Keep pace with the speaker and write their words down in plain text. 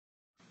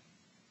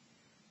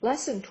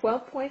Lesson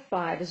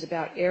 12.5 is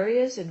about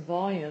areas and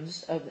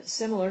volumes of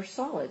similar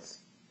solids.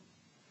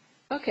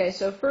 Okay,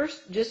 so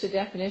first, just a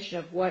definition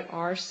of what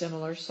are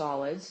similar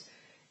solids.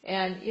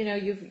 And, you know,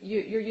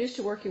 you're used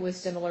to working with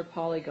similar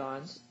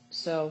polygons,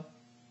 so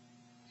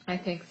I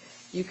think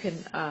you can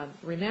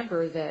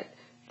remember that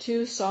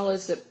two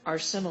solids that are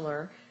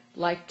similar,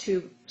 like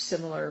two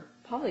similar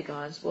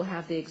polygons, will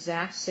have the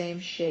exact same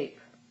shape.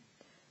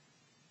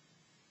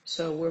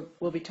 So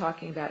we'll be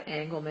talking about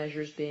angle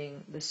measures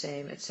being the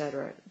same,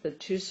 etc. The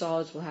two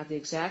solids will have the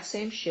exact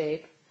same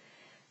shape,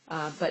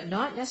 but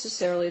not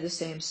necessarily the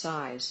same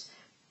size.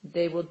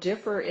 They will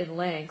differ in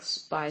lengths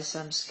by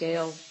some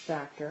scale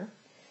factor,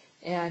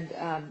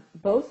 and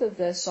both of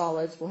the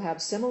solids will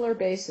have similar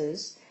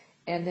bases,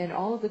 and then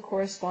all of the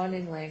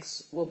corresponding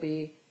lengths will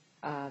be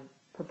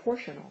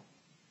proportional.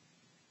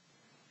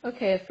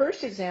 Okay, a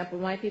first example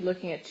might be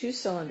looking at two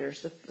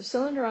cylinders. The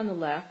cylinder on the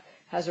left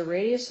has a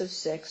radius of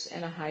 6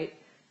 and a height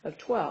of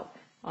 12.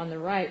 On the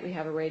right, we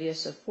have a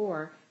radius of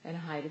 4 and a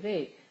height of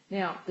 8.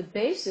 Now, the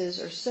bases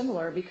are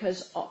similar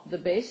because the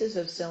bases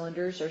of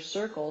cylinders are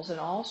circles, and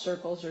all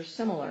circles are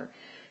similar.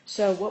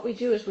 So what we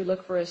do is we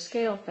look for a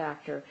scale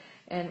factor,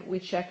 and we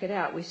check it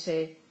out. We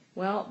say,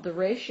 well, the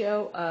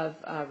ratio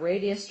of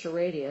radius to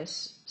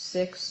radius,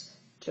 6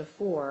 to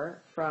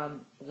 4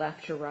 from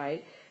left to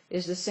right,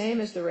 is the same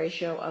as the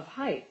ratio of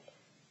height,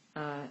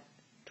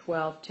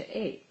 12 to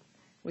 8.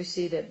 We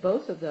see that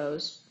both of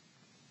those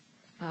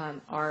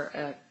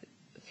are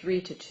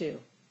 3 to 2.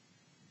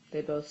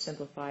 They both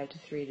simplify to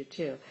 3 to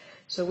 2.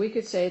 So we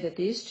could say that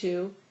these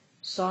two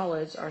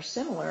solids are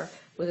similar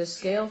with a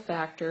scale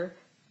factor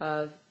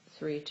of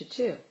 3 to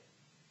 2.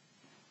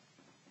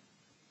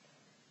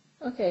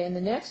 Okay, in the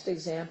next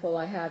example,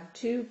 I have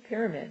two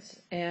pyramids,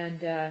 and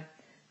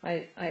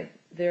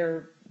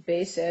their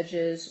base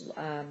edges,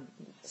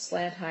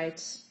 slant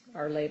heights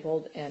are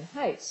labeled, and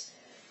heights.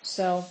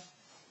 So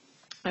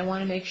I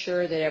want to make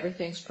sure that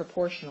everything's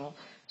proportional.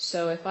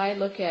 So if I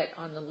look at,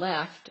 on the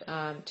left,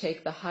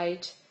 take the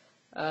height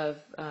of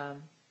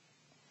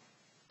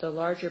the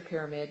larger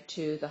pyramid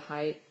to the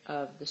height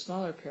of the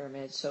smaller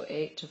pyramid, so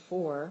 8 to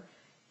 4,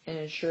 and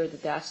ensure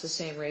that that's the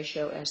same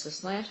ratio as the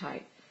slant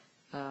height,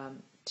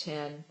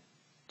 10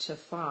 to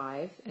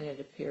 5, and it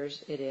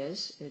appears it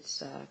is.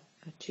 It's a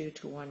 2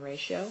 to 1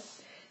 ratio.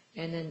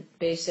 And then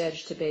base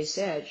edge to base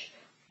edge.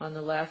 On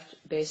the left,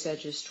 base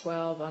edge is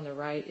 12. On the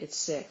right, it's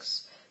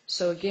 6.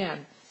 So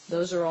again,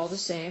 those are all the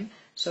same.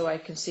 So I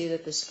can see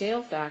that the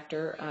scale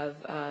factor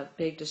of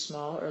big to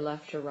small, or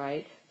left to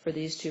right, for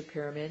these two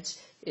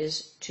pyramids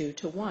is 2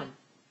 to 1.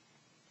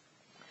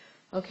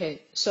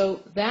 Okay,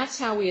 so that's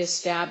how we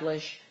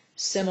establish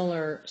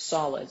similar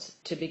solids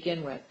to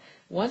begin with.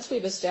 Once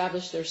we've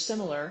established they're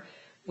similar,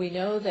 we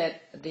know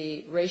that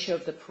the ratio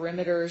of the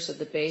perimeters of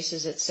the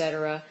bases,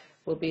 etc.,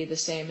 will be the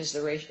same as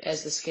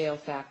the scale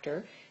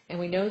factor. And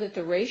we know that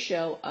the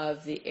ratio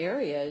of the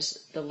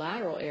areas, the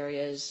lateral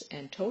areas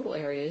and total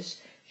areas,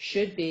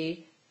 should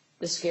be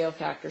the scale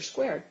factor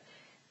squared.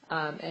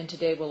 And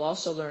today we'll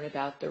also learn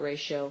about the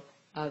ratio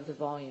of the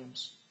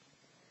volumes.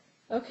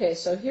 Okay,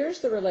 so here's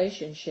the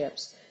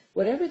relationships.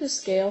 Whatever the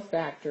scale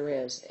factor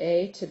is,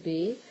 A to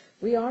B,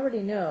 we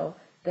already know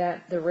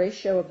that the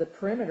ratio of the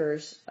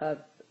perimeters of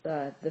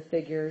the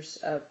figures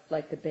of,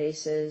 like, the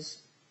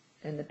bases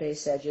and the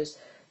base edges,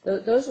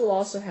 those will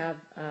also have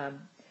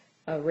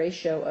a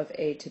ratio of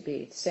A to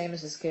B, same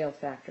as the scale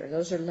factor.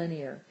 Those are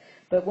linear.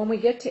 But when we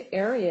get to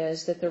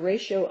areas, that the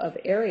ratio of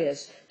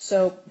areas,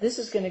 so this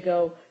is going to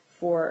go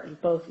for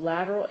both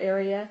lateral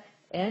area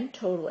and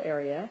total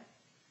area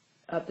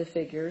of the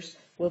figures,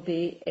 will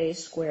be A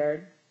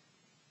squared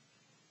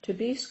to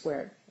B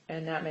squared.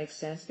 And that makes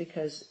sense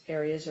because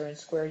areas are in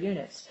square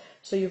units.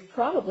 So you've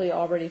probably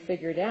already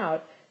figured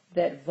out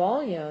that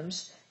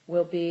volumes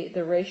will be,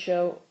 the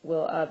ratio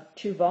of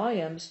two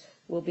volumes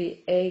will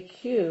be A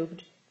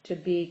cubed to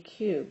B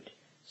cubed.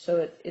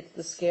 So it's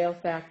the scale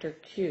factor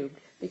cubed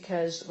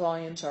because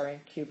volumes are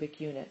in cubic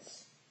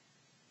units.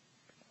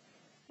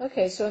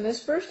 Okay, so in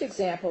this first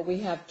example, we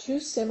have two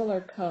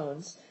similar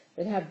cones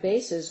that have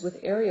bases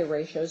with area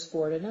ratios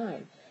 4 to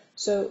 9.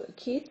 So the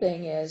key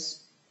thing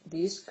is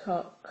these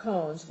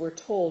cones, we're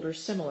told, are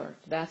similar.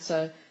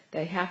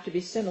 They have to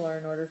be similar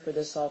in order for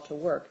this all to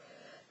work.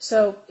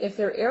 So if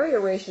their area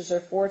ratios are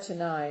 4 to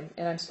 9,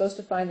 and I'm supposed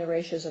to find the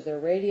ratios of their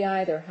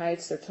radii, their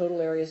heights, their total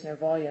areas, and their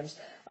volumes,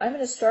 I'm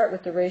going to start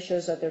with the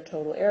ratios of their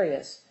total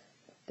areas.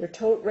 Their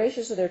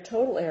ratios of their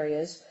total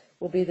areas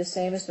will be the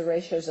same as the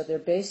ratios of their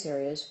base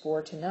areas,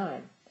 4 to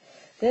 9.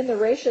 Then the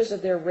ratios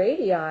of their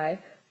radii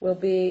will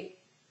be,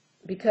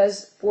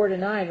 because 4 to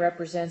 9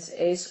 represents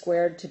A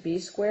squared to B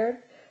squared,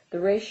 the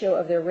ratio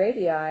of their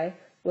radii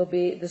will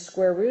be the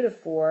square root of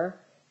 4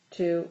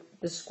 to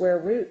the square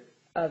root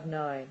of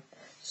 9.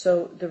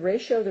 So the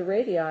ratio of the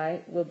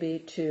radii will be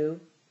 2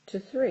 to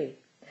 3.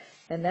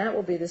 And that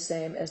will be the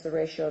same as the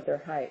ratio of their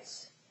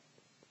heights,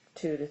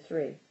 2 to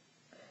 3.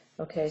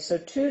 Okay, so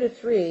 2 to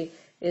 3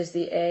 is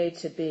the A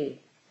to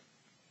B.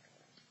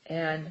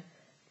 And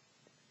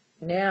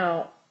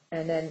now,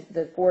 and then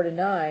the 4 to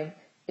 9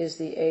 is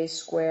the A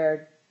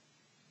squared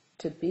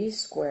to b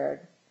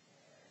squared.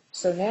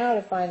 So now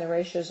to find the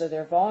ratios of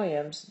their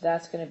volumes,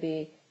 that's going to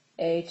be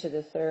a to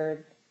the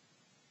third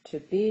to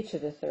b to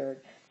the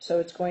third. So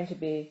it's going to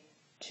be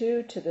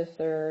 2 to the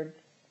third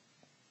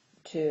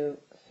to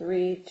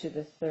 3 to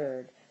the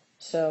third.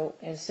 So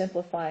in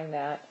simplifying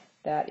that,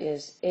 that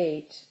is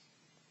 8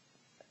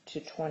 to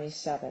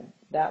 27.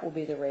 That will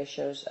be the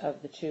ratios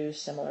of the two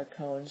similar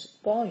cones'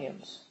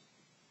 volumes.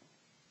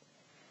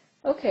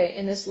 Okay,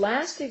 in this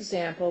last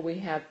example we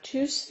have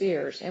two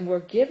spheres, and we're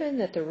given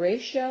that the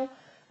ratio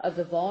of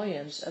the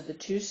volumes of the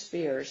two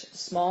spheres,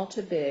 small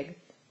to big,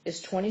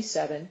 is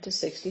 27 to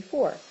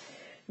 64.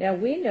 Now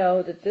we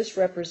know that this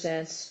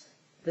represents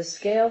the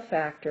scale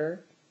factor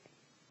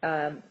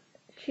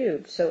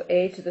cubed, so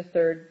a to the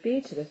third,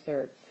 b to the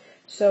third.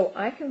 So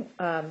I can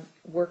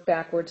work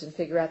backwards and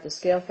figure out the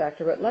scale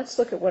factor, but let's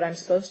look at what I'm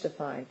supposed to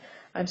find.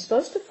 I'm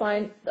supposed to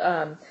find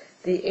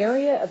the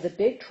area of the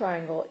big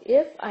triangle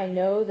if I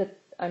know that,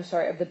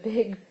 of the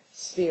big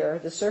sphere,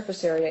 the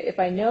surface area, if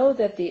I know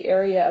that the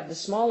area of the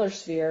smaller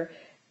sphere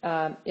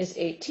is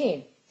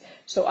 18.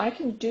 So I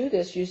can do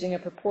this using a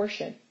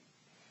proportion.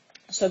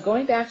 So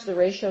going back to the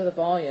ratio of the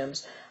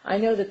volumes, I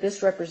know that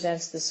this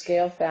represents the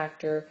scale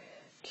factor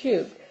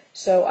cubed.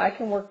 So I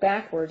can work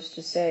backwards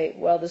to say,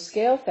 well, the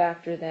scale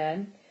factor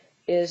then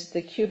is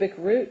the cubic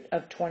root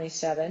of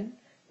 27,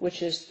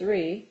 which is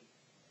 3,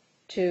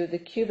 to the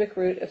cubic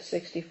root of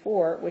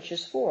 64, which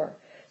is 4.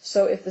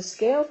 So if the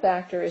scale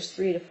factor is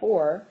 3 to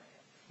 4,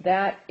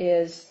 that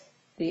is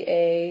the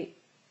a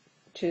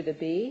to the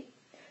b.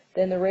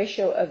 Then the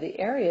ratio of the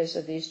areas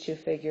of these two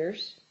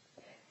figures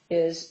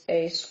is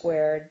a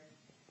squared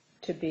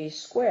to b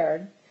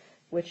squared,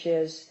 which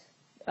is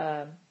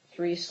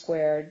 3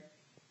 squared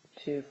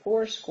to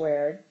 4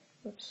 squared,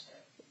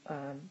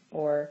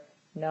 or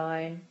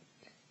 9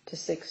 to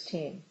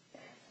 16.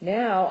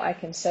 Now I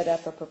can set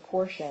up a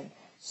proportion.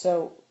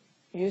 So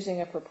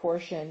using a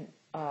proportion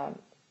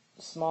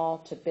small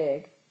to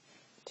big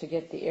to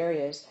get the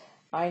areas,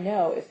 I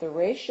know if the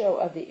ratio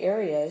of the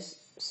areas,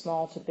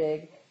 small to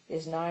big,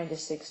 is 9 to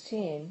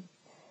 16,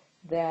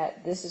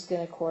 that this is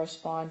going to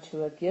correspond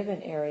to a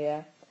given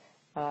area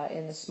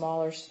in the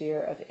smaller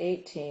sphere of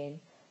 18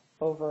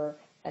 over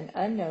an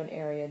unknown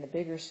area in the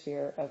bigger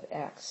sphere of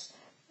x.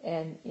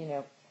 And,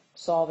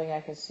 solving,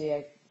 I can see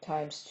I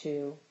times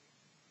 2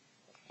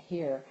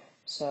 here.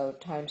 So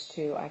times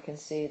 2, I can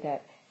see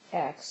that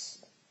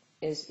x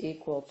is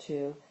equal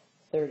to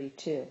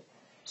 32.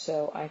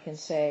 So I can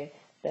say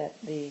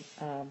that the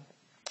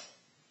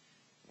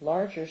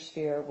larger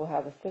sphere will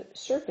have a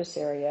surface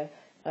area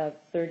of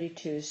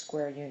 32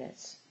 square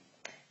units.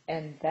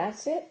 And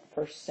that's it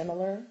for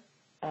similar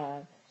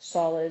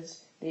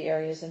solids, the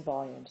areas and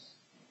volumes.